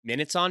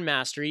Minutes on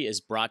Mastery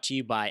is brought to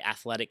you by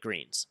Athletic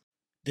Greens.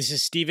 This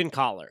is Stephen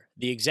Collar,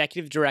 the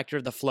Executive Director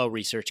of the Flow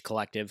Research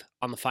Collective,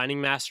 on the Finding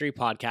Mastery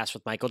podcast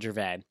with Michael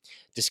Gervais,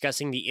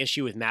 discussing the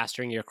issue with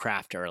mastering your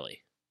craft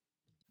early.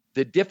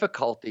 The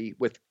difficulty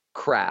with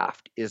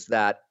craft is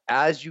that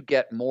as you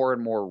get more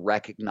and more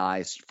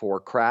recognized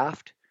for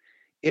craft,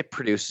 it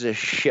produces a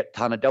shit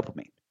ton of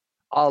dopamine,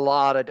 a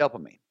lot of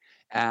dopamine.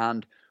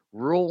 And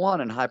rule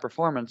one in high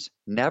performance,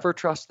 never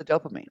trust the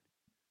dopamine,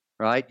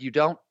 right? You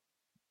don't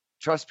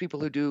trust people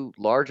who do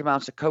large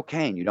amounts of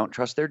cocaine. You don't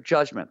trust their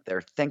judgment,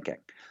 their thinking.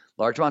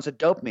 Large amounts of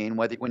dopamine,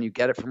 when you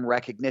get it from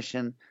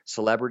recognition,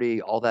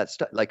 celebrity, all that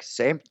stuff, like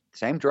same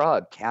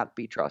drug, can't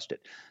be trusted.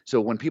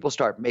 So when people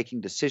start making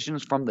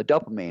decisions from the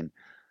dopamine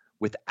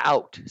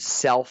without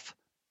self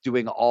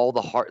doing all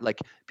the hard,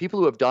 like people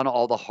who have done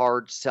all the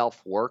hard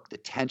self work, the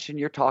tension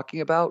you're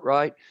talking about,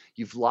 right?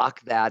 You've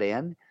locked that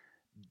in.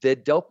 The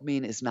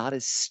dopamine is not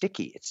as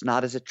sticky. It's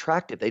not as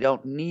attractive. They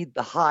don't need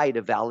the high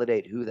to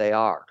validate who they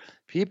are.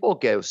 People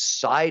go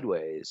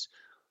sideways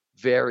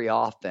very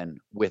often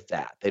with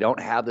that. They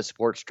don't have the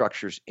support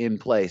structures in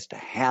place to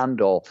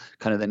handle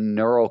kind of the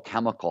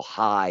neurochemical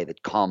high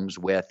that comes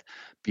with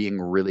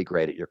being really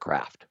great at your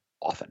craft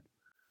often.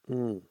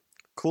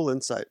 Cool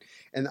insight.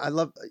 And I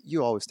love,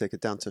 you always take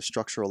it down to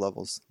structural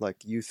levels.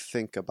 Like you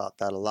think about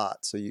that a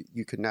lot. So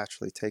you could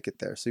naturally take it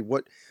there. So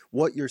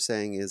what you're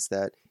saying is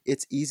that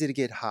it's easy to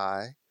get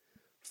high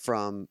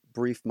from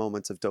brief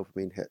moments of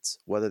dopamine hits,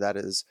 whether that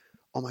is,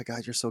 oh my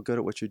God, you're so good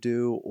at what you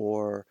do,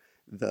 or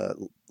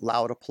the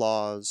loud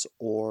applause,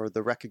 or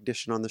the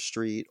recognition on the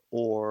street,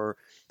 or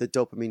the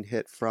dopamine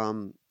hit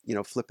from,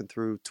 flipping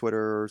through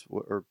Twitter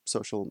or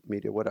social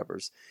media,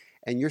 whatever's.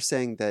 And you're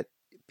saying that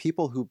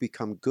people who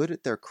become good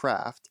at their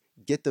craft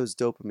get those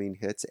dopamine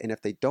hits, and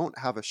if they don't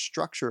have a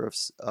structure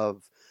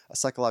of a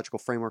psychological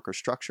framework or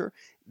structure,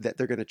 that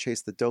they're going to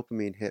chase the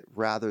dopamine hit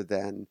rather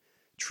than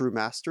true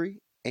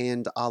mastery,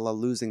 and a la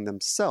losing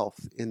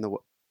themselves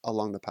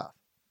along the path.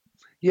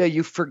 Yeah,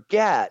 you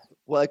forget.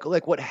 Like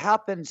what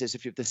happens is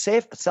if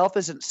the self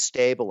isn't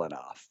stable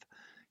enough,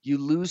 you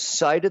lose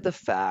sight of the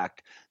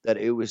fact that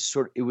it was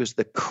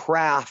the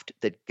craft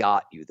that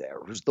got you there.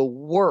 It was the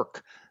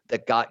work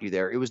that got you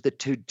there. It was the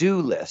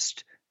to-do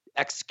list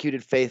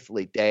executed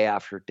faithfully day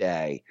after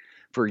day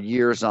for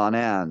years on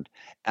end.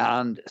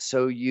 And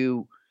so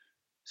you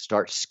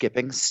start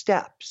skipping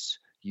steps.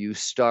 You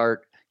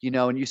start,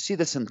 and you see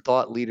this in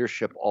thought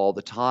leadership all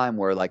the time,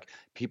 where like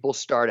people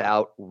start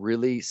out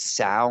really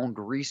sound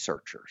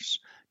researchers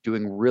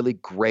doing really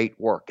great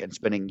work and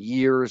spending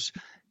years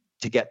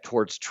to get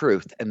towards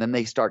truth. And then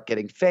they start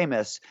getting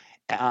famous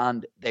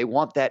and they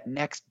want that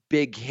next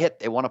big hit.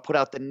 They want to put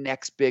out the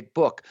next big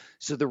book.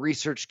 So the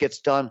research gets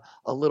done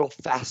a little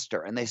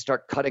faster and they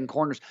start cutting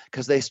corners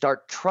because they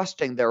start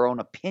trusting their own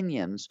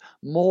opinions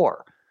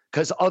more,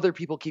 because other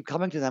people keep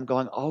coming to them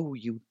going, oh,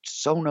 you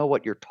so know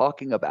what you're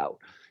talking about.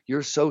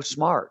 You're so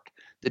smart.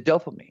 The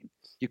dopamine.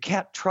 You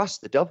can't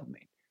trust the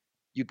dopamine.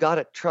 You got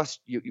to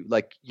trust you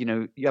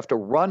have to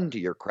run to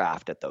your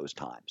craft at those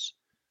times.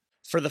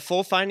 For the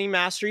full Finding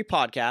Mastery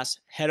podcast,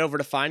 head over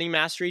to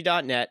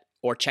findingmastery.net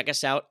or check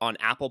us out on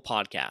Apple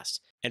Podcasts.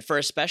 And for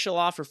a special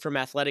offer from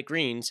Athletic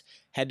Greens,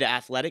 head to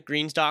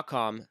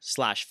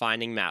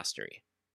athleticgreens.com/findingmastery.